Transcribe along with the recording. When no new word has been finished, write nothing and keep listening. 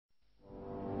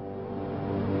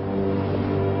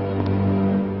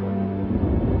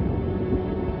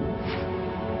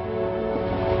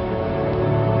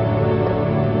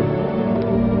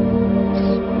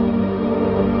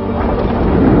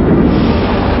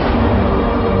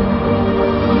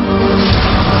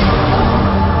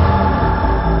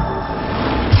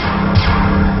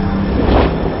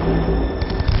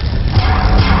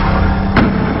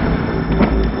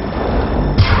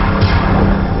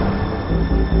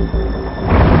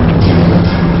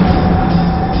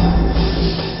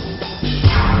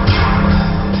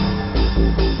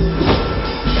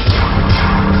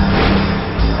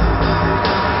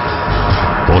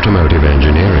Automotive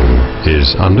engineering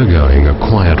is undergoing a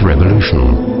quiet revolution.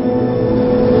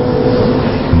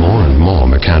 More and more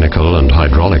mechanical and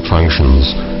hydraulic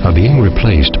functions are being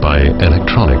replaced by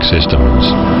electronic systems.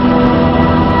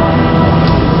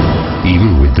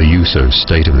 Even with the use of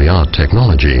state-of-the-art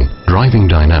technology, driving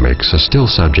dynamics are still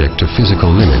subject to physical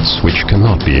limits which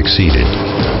cannot be exceeded.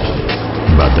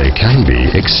 But they can be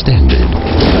extended.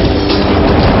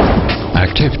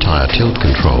 Active tire tilt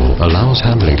control allows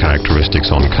handling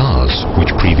characteristics on cars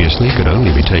which previously could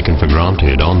only be taken for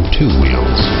granted on two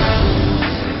wheels.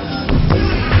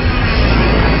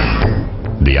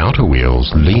 The outer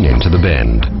wheels lean into the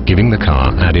bend, giving the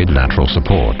car added lateral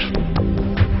support.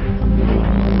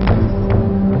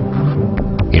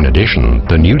 In addition,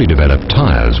 the newly developed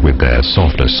tires with their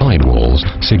softer sidewalls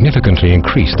significantly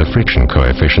increase the friction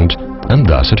coefficient and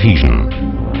thus adhesion.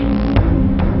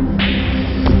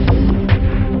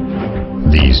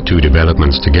 These two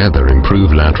developments together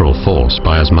improve lateral force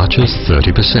by as much as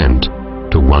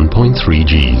 30% to 1.3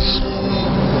 Gs.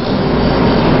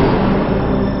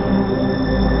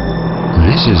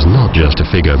 This is not just a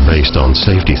figure based on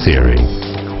safety theory,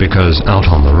 because out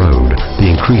on the road, the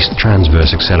increased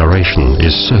transverse acceleration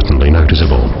is certainly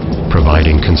noticeable,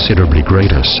 providing considerably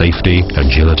greater safety,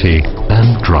 agility,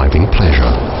 and driving pleasure.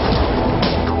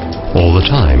 All the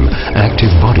time,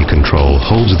 active body control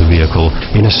holds the vehicle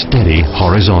in a steady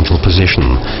horizontal position,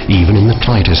 even in the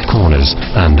tightest corners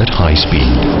and at high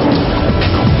speed.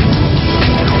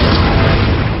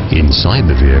 Inside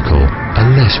the vehicle, a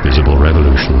less visible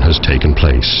revolution has taken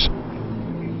place.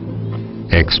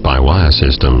 X-by-wire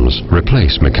systems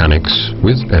replace mechanics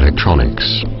with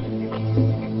electronics.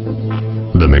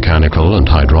 The mechanical and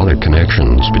hydraulic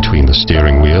connections between the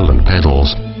steering wheel and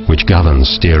pedals, which governs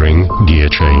steering, gear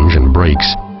change and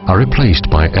brakes, are replaced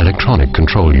by electronic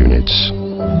control units.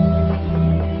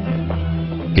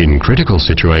 In critical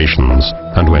situations,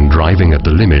 and when driving at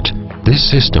the limit,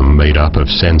 this system made up of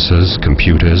sensors,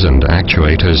 computers and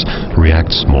actuators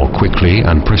reacts more quickly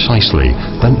and precisely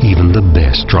than even the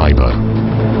best driver.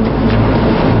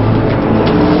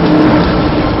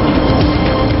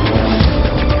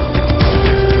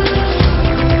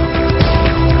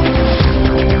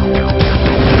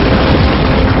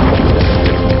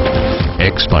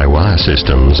 X-by-wire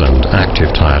systems and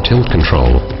active tire tilt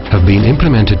control have been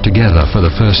implemented together for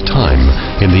the first time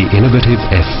in the innovative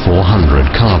F400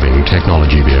 carving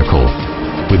technology vehicle,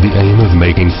 with the aim of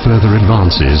making further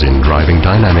advances in driving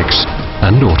dynamics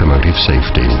and automotive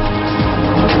safety.